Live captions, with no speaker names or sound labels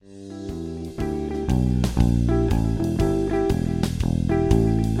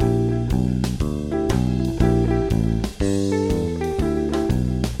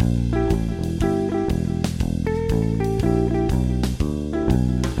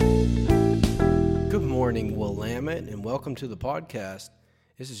Willamette, and welcome to the podcast.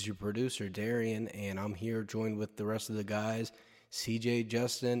 This is your producer, Darian, and I'm here joined with the rest of the guys, CJ,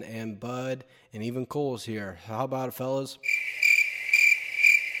 Justin, and Bud, and even Cole's here. How about it, fellas?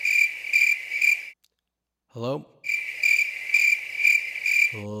 Hello?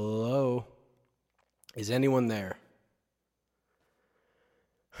 Hello? Is anyone there?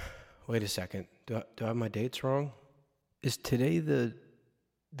 Wait a second. Do I have my dates wrong? Is today the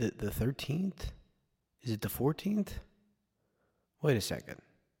 13th? Is it the 14th? Wait a second.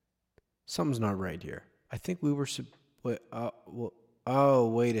 Something's not right here. I think we were... wait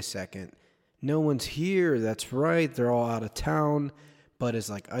a second. No one's here. That's right. They're all out of town. Bud is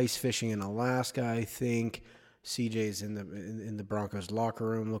like ice fishing in Alaska, I think. CJ's in the Broncos locker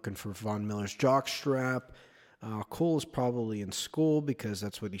room looking for Von Miller's jockstrap. Cole is probably in school because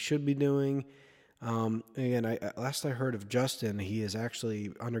that's what he should be doing. Again, last I heard of Justin, he is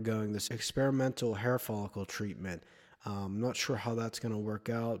actually undergoing this experimental hair follicle treatment. I'm not sure how that's going to work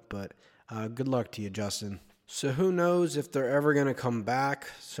out, but good luck to you, Justin. So who knows if they're ever going to come back.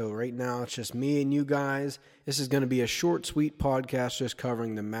 So right now it's just me and you guys. This is going to be a short, sweet podcast just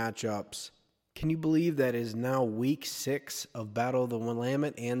covering the matchups. Can you believe that is now week 6 of Battle of the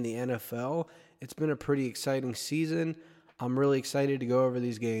Willamette and the NFL? It's been a pretty exciting season. I'm really excited to go over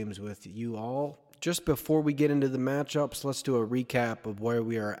these games with you all. Just before we get into the matchups, let's do a recap of where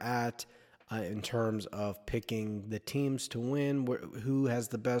we are at in terms of picking the teams to win, who has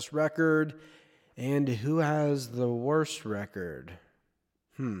the best record, and who has the worst record.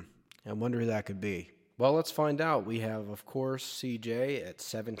 I wonder who that could be. Well, let's find out. We have, of course, CJ at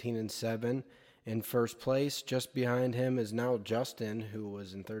 17-7 in first place. Just behind him is now Justin, who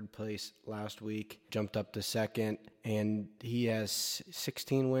was in third place last week, jumped up to second, and he has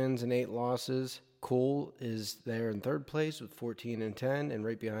 16 wins and 8 losses. Cole is there in third place with 14-10, and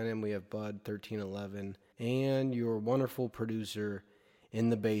right behind him we have Bud, 13-11, and your wonderful producer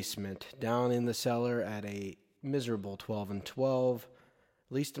in the basement, down in the cellar at a miserable 12-12. At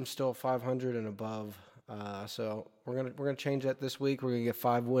least I'm still 500 and above. So we're gonna change that this week. We're gonna get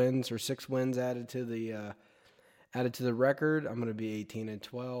 5 wins or 6 wins added to the record. I'm gonna be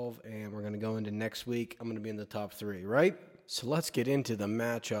 18-12, and we're gonna go into next week. I'm gonna be in the top 3, right? So let's get into the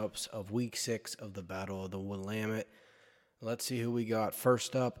matchups of week 6 of the Battle of the Willamette. Let's see who we got.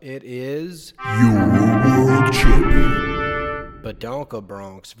 First up, it is your world champion, Badonka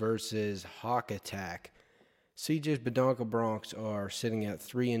Bronx versus Hawk Attack. CJ's Badonka Bronx are sitting at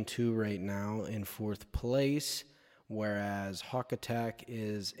 3-2 right now in 4th place, whereas Hawk Attack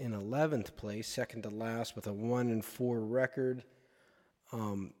is in 11th place, second to last with a 1-4 record.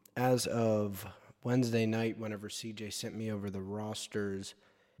 As of Wednesday night, whenever CJ sent me over the rosters,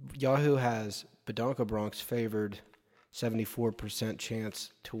 Yahoo has Badonka Bronx favored 74%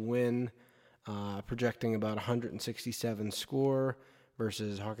 chance to win, projecting about 167 score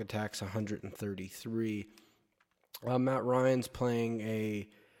versus Hawk Attack's 133. Matt Ryan's playing a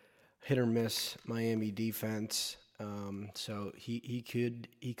hit-or-miss Miami defense, so he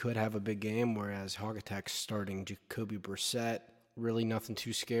could have a big game, whereas Hawk Attack's starting Jacoby Brissett. Really nothing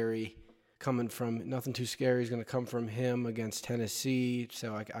too scary is going to come from him against Tennessee,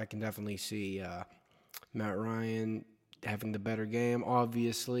 so I can definitely see Matt Ryan having the better game.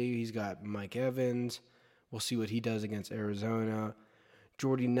 Obviously, he's got Mike Evans. We'll see what he does against Arizona.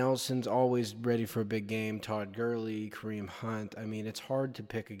 Jordy Nelson's always ready for a big game. Todd Gurley, Kareem Hunt. I mean, it's hard to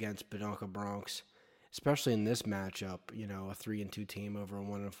pick against Badonka Bronx, especially in this matchup. You know, a 3-2 team over a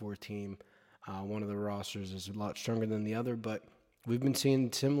 1-4 team. One of the rosters is a lot stronger than the other, but we've been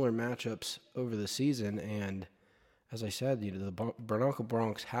seeing similar matchups over the season, and as I said, the Badonka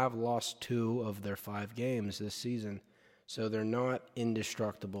Bronx have lost 2 of their 5 games this season, so they're not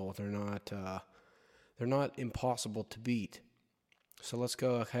indestructible. They're not impossible to beat. So let's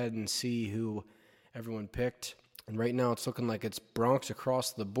go ahead and see who everyone picked. And right now it's looking like it's Bronx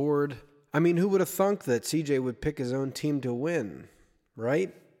across the board. I mean, who would have thunk that CJ would pick his own team to win,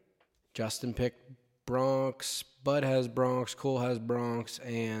 right? Justin picked Bronx, Bud has Bronx, Cole has Bronx,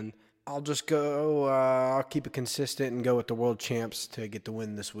 and I'll just go, I'll keep it consistent and go with the world champs to get the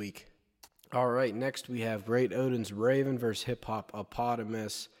win this week. All right, next we have Great Odin's Raven versus Hip Hop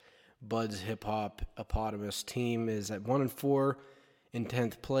Opotamus. Bud's Hip Hop Opotamus team is at 1-4 in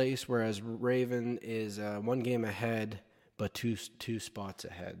 10th place, whereas Raven is 1 game ahead, but two spots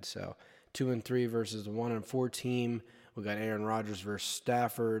ahead. So 2-3 versus the 1-4 team. We got Aaron Rodgers versus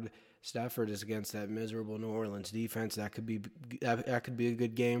Stafford. Stafford is against that miserable New Orleans defense. That could be a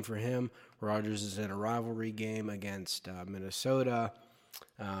good game for him. Rodgers is in a rivalry game against Minnesota.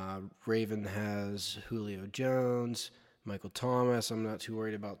 Raven has Julio Jones. Michael Thomas. I'm not too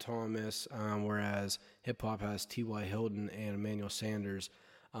worried about Thomas, whereas Hip Hop has T.Y. Hilton and Emmanuel Sanders.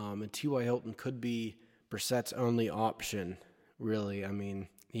 And T.Y. Hilton could be Brissett's only option, really. I mean,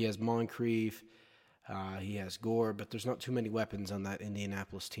 he has Moncrief, he has Gore, but there's not too many weapons on that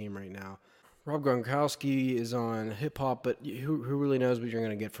Indianapolis team right now. Rob Gronkowski is on Hip Hop, but who really knows what you're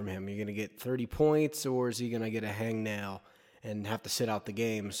going to get from him? You're going to get 30 points, or is he going to get a hangnail and have to sit out the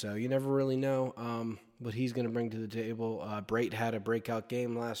game? So you never really know what he's going to bring to the table. Brait had a breakout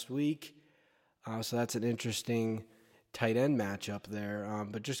game last week, so that's an interesting tight end matchup there.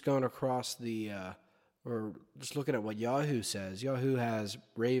 But just going across or just looking at what Yahoo says, Yahoo has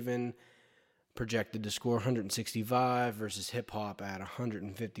Raven projected to score 165 versus Hip Hop at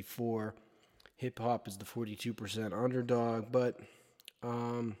 154. Hip Hop is the 42% underdog, but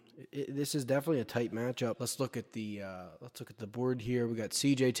this is definitely a tight matchup. Let's look at the board here. We got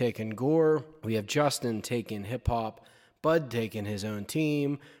CJ taking Gore. We have Justin taking Hip Hop. Bud taking his own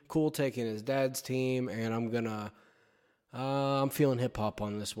team. Cool taking his dad's team, and I'm feeling Hip Hop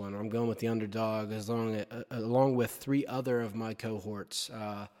on this one. I'm going with the underdog along with three other of my cohorts.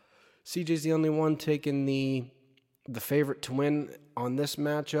 CJ's the only one taking the favorite to win on this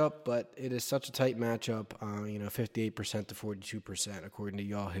matchup, but it is such a tight matchup, 58% to 42% according to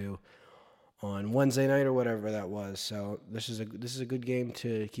Yahoo on Wednesday night or whatever that was. So this is a good game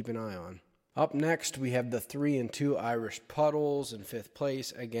to keep an eye on. Up next, we have the 3-2 Irish Puddles in 5th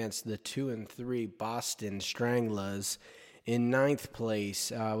place against the 2-3 Boston Stranglers in 9th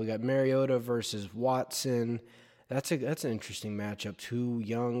place. We got Mariota versus Watson. That's an interesting matchup. Two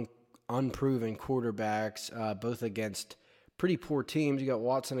young, unproven quarterbacks, both against pretty poor teams. You got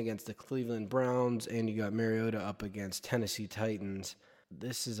Watson against the Cleveland Browns, and you got Mariota up against Tennessee Titans.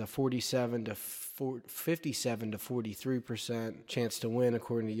 This is a 57 to 43% chance to win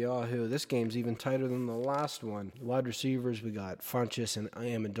according to Yahoo. This game's even tighter than the last one. Wide receivers, we got Funchess and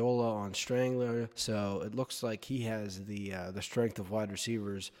Amendola on Strangler, so it looks like he has the strength of wide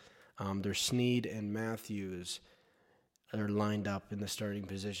receivers. There's Snead and Matthews are lined up in the starting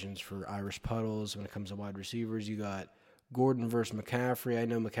positions for Irish Puddles. When it comes to wide receivers, you got Gordon versus McCaffrey. I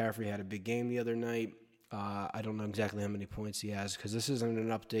know McCaffrey had a big game the other night. I don't know exactly how many points he has because this isn't an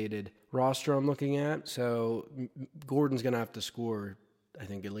updated roster I'm looking at. So Gordon's going to have to score, I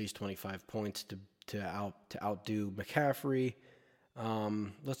think, at least 25 points to outdo McCaffrey.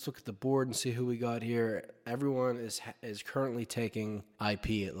 Let's look at the board and see who we got here. Everyone is currently taking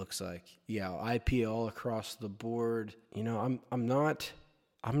IP, it looks like. Yeah, IP all across the board. I'm not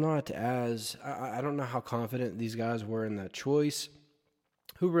as I don't know how confident these guys were in that choice.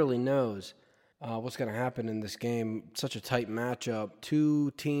 Who really knows what's going to happen in this game? Such a tight matchup.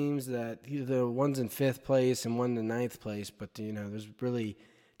 Two teams that the one's in 5th place and one in 9th place, but there's really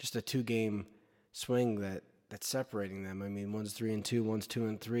just a 2-game swing that's separating them. I mean, one's 3-2, one's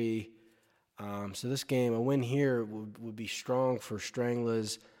 2-3. So this game, a win here would be strong for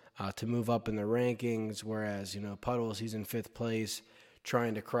Stranglers to move up in the rankings, whereas Puddles, he's in 5th place,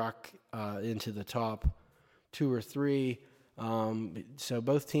 trying to crack into the top 2 or 3. So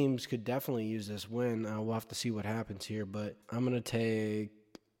both teams could definitely use this win. We'll have to see what happens here, but I'm going to take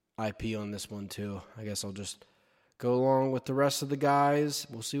IP on this one too. I guess I'll just go along with the rest of the guys.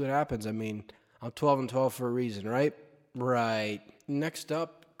 We'll see what happens. I mean, I'm 12-12 for a reason, right? Right. Next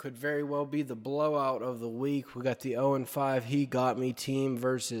up could very well be the blowout of the week. We got the 0-5 He Got Me team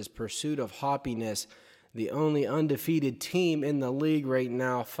versus Pursuit of Happiness, the only undefeated team in the league right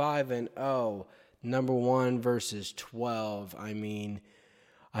now, 5-0. Number 1 versus 12. I mean,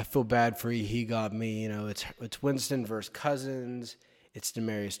 I feel bad for He Got Me. It's Winston versus Cousins. It's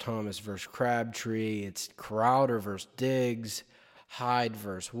Demaryius Thomas versus Crabtree. It's Crowder versus Diggs. Hyde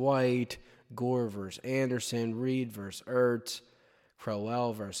versus White. Gore versus Anderson. Reed versus Ertz.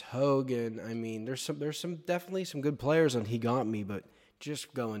 Crowell versus Hogan. I mean, there's definitely some good players on He Got Me, but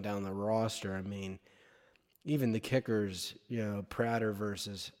just going down the roster, I mean, even the kickers, Prater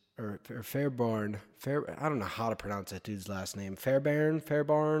versus or Fairbairn. I don't know how to pronounce that dude's last name. Fairbairn,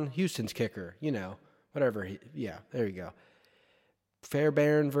 Houston's kicker. Whatever. There you go.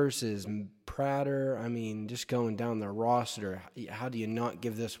 Fairbairn versus Prater. I mean, just going down the roster, how do you not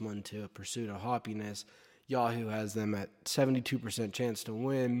give this one to Pursuit of Happiness? Yahoo has them at 72% chance to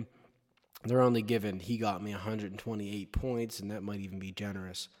win. They're only giving He Got Me 128 points, and that might even be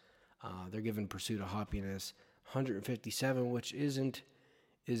generous. They're giving Pursuit of Happiness 157, which isn't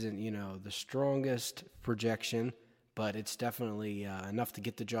the strongest projection, but it's definitely enough to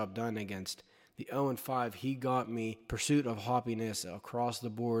get the job done against the 0-5 He Got Me. Pursuit of Happiness across the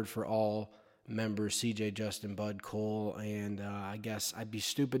board for all members, CJ, Justin, Bud, Cole, and I guess I'd be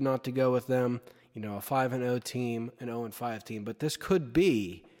stupid not to go with them. a 5-0 team, an 0-5 team. But this could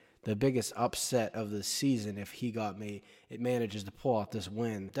be the biggest upset of the season if it manages to pull out this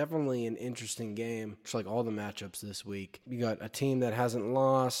win. Definitely an interesting game, just like all the matchups this week. You got a team that hasn't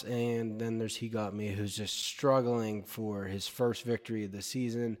lost, and then there's He Got Me, who's just struggling for his first victory of the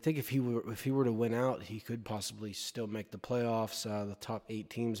season. I think if he were to win out, he could possibly still make the playoffs. The top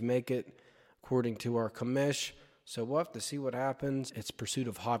 8 teams make it, according to our commish. So we'll have to see what happens. It's pursuit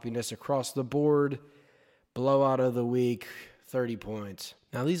of happiness across the board. Blowout of the week, 30 points.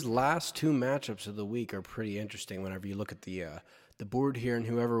 Now, these last 2 matchups of the week are pretty interesting whenever you look at the board here and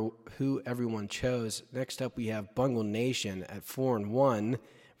who everyone chose. Next up, we have Bungle Nation at 4-1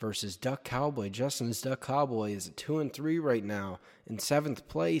 versus Duck Cowboy. Justin's Duck Cowboy is at 2-3 right now in 7th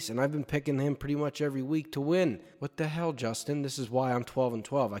place, and I've been picking him pretty much every week to win. What the hell, Justin? This is why I'm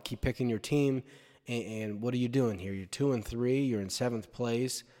 12-12. I keep picking your team, and what are you doing here? You're 2-3. You're in 7th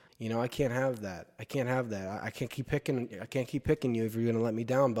place. I can't have that. I can't keep picking you if you're going to let me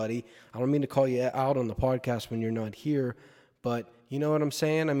down, buddy. I don't mean to call you out on the podcast when you're not here, but you know what I'm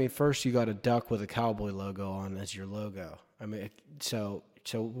saying? I mean, first you got a duck with a cowboy logo on as your logo. I mean, so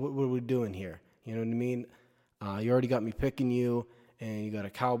what are we doing here? You know what I mean? You already got me picking you, and you got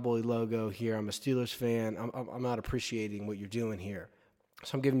a cowboy logo here. I'm a Steelers fan. I'm not appreciating what you're doing here.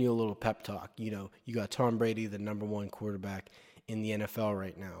 So I'm giving you a little pep talk. You got Tom Brady, the number 1 quarterback in the NFL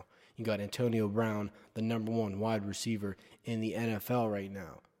right now. You got Antonio Brown, the number 1 wide receiver in the NFL right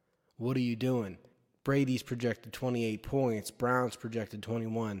now. What are you doing? Brady's projected 28 points. Brown's projected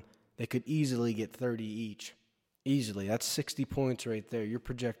 21. They could easily get 30 each. Easily. That's 60 points right there. You're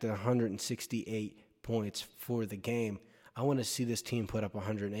projected 168 points for the game. I want to see this team put up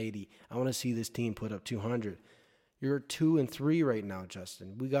 180. I want to see this team put up 200. You're 2-3 right now,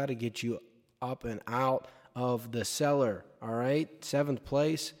 Justin. We got to get you up and out of the cellar, all right? 7th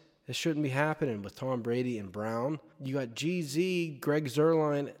place. This shouldn't be happening with Tom Brady and Brown. You got GZ, Greg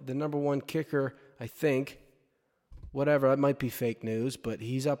Zuerlein, the number 1 kicker, I think. Whatever, that might be fake news, but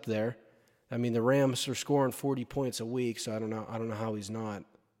he's up there. I mean, the Rams are scoring 40 points a week, so I don't know how he's not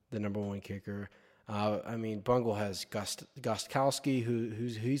the number 1 kicker. I mean, Bungle has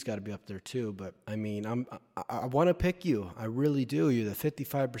Gostkowski, he's got to be up there too. But I mean, I want to pick you. I really do. You're the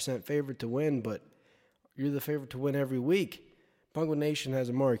 55% favorite to win, but you're the favorite to win every week. Bungle Nation has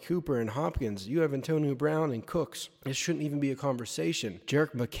Amari Cooper and Hopkins. You have Antonio Brown and Cooks. This shouldn't even be a conversation.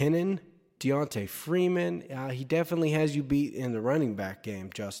 Jerick McKinnon, Deontay Freeman. He definitely has you beat in the running back game,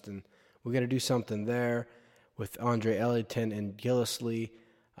 Justin. We got to do something there with Andre Ellington and Gillislee.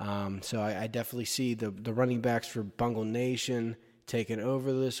 So I definitely see the running backs for Bungle Nation taking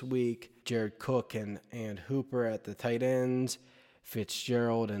over this week. Jared Cook and Hooper at the tight ends.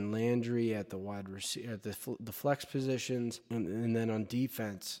 Fitzgerald and Landry at the wide receiver, at the flex positions, and then on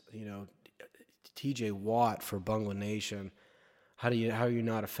defense, T.J. Watt for Bungle Nation. How are you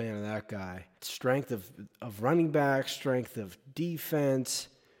not a fan of that guy? Strength of running back, strength of defense,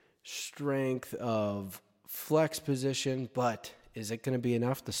 strength of flex position, but is it going to be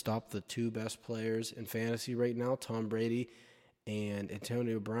enough to stop the 2 best players in fantasy right now, Tom Brady and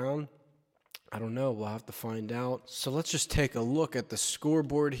Antonio Brown? I don't know. We'll have to find out. So let's just take a look at the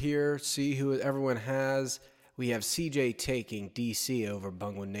scoreboard here, see who everyone has. We have CJ taking DC over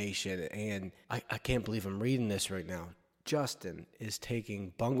Bungle Nation, and I can't believe I'm reading this right now. Justin is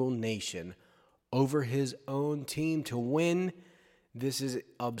taking Bungle Nation over his own team to win. This is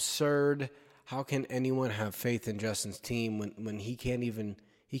absurd. How can anyone have faith in Justin's team when he can't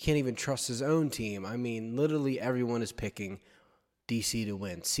even trust his own team? I mean, literally everyone is picking DC to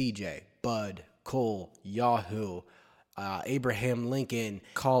win. CJ, Bud, Cole, Yahoo, Abraham Lincoln,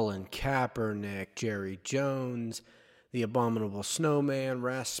 Colin Kaepernick, Jerry Jones, the Abominable Snowman,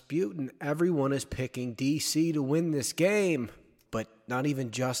 Rasputin. Everyone is picking DC to win this game. But not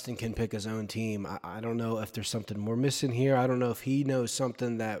even Justin can pick his own team. I don't know if there's something we're missing here. I don't know if he knows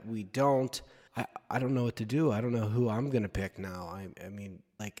something that we don't. I don't know what to do. I don't know who I'm going to pick now. I mean,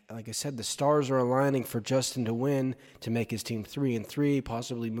 like I said, the stars are aligning for Justin to win, to make his team 3-3,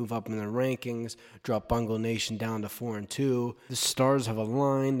 possibly move up in the rankings, drop Bungle Nation down to 4-2. The stars have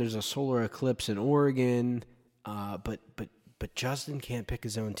aligned. There's a solar eclipse in Oregon, but Justin can't pick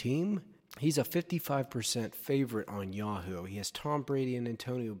his own team. He's a 55% favorite on Yahoo. He has Tom Brady and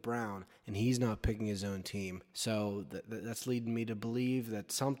Antonio Brown, and he's not picking his own team. So that's leading me to believe that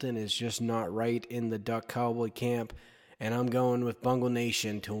something is just not right in the Duck Cowboy camp, and I'm going with Bungle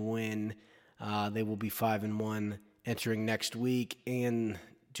Nation to win. They will be 5-1 entering next week. And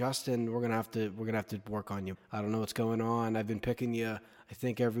Justin, we're gonna have to work on you. I don't know what's going on. I've been picking you, I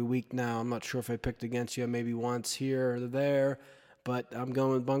think, every week now. I'm not sure if I picked against you maybe once here or there. But I'm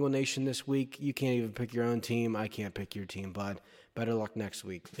going with Bungle Nation this week. You can't even pick your own team. I can't pick your team, bud. Better luck next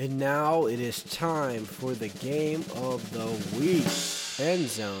week. And now it is time for the game of the week.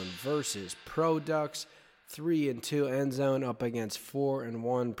 Endzone versus Produx. 3-2 Endzone up against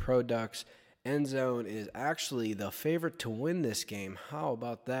 4-1 Produx. Endzone is actually the favorite to win this game. How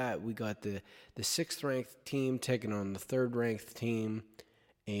about that? We got the 6th-ranked team taking on the 3rd-ranked team,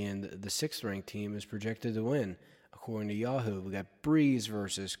 and the 6th-ranked team is projected to win. According to Yahoo, we got Breeze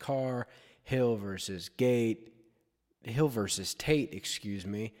versus Carr, Hill versus Tate,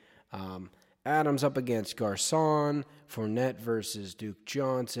 Adams up against Garcon, Fournette versus Duke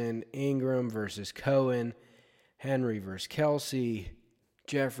Johnson, Ingram versus Cohen, Henry versus Kelsey,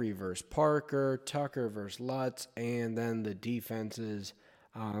 Jeffrey versus Parker, Tucker versus Lutz, and then the defenses.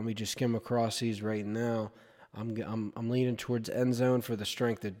 Let me just skim across these right now. I'm leaning towards Endzone for the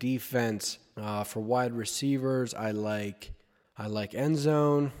strength of defense. For wide receivers, I like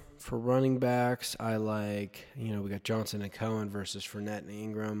Endzone. For running backs, I like, we got Johnson and Cohen versus Fournette and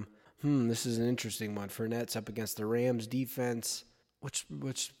Ingram. This is an interesting one. Fournette's up against the Rams defense.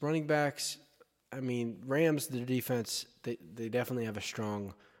 Which running backs? Rams, their defense, they definitely have a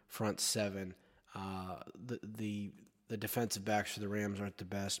strong front seven. The defensive backs for the Rams aren't the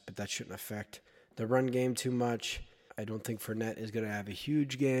best, but that shouldn't affect the run game too much. I don't think Fournette is going to have a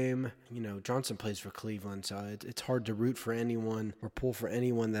huge game. Johnson plays for Cleveland, so it's hard to root for anyone or pull for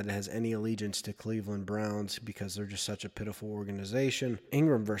anyone that has any allegiance to Cleveland Browns because they're just such a pitiful organization.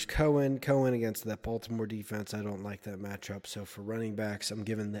 Ingram versus Cohen against that Baltimore defense. I don't like that matchup. So for running backs, I'm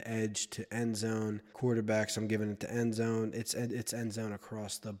giving the edge to Endzone. Quarterbacks, I'm giving it to Endzone. It's Endzone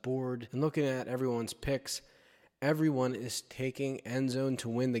across the board. And looking at everyone's picks, everyone is taking Endzone to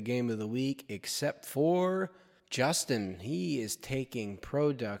win the game of the week except for Justin. He is taking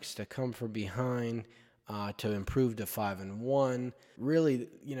Produx to come from behind to improve to 5-1. Really,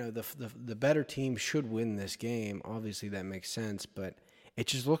 the better team should win this game. Obviously, that makes sense, but it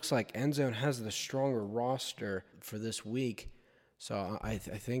just looks like Endzone has the stronger roster for this week. So I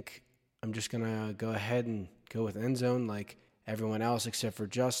think I'm just going to go ahead and go with Endzone like everyone else except for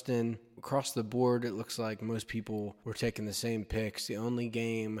Justin. Across the board, it looks like most people were taking the same picks. The only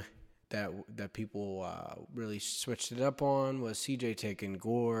game that people really switched it up on was CJ taking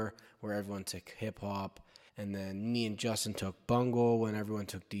Gore, where everyone took hip-hop, and then me and Justin took Bungle when everyone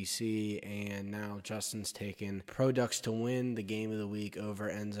took DC, and now Justin's taking Produx to win the game of the week over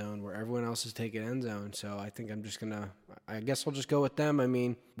Endzone, where everyone else is taking Endzone. So I think I guess I'll just go with them.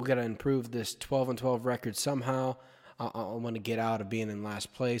 We got to improve this 12-12 record somehow. I want to get out of being in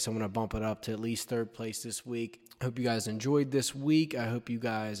last place. I want to bump it up to at least 3rd place this week. I hope you guys enjoyed this week. I hope you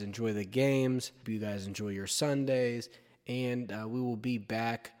guys enjoy the games. Hope you guys enjoy your Sundays. And we will be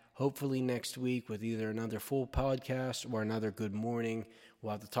back hopefully next week with either another full podcast or another Good Morning.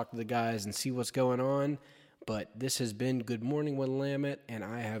 We'll have to talk to the guys and see what's going on. But this has been Good Morning with Lamet, and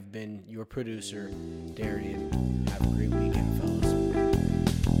I have been your producer, Darian. Have a great week.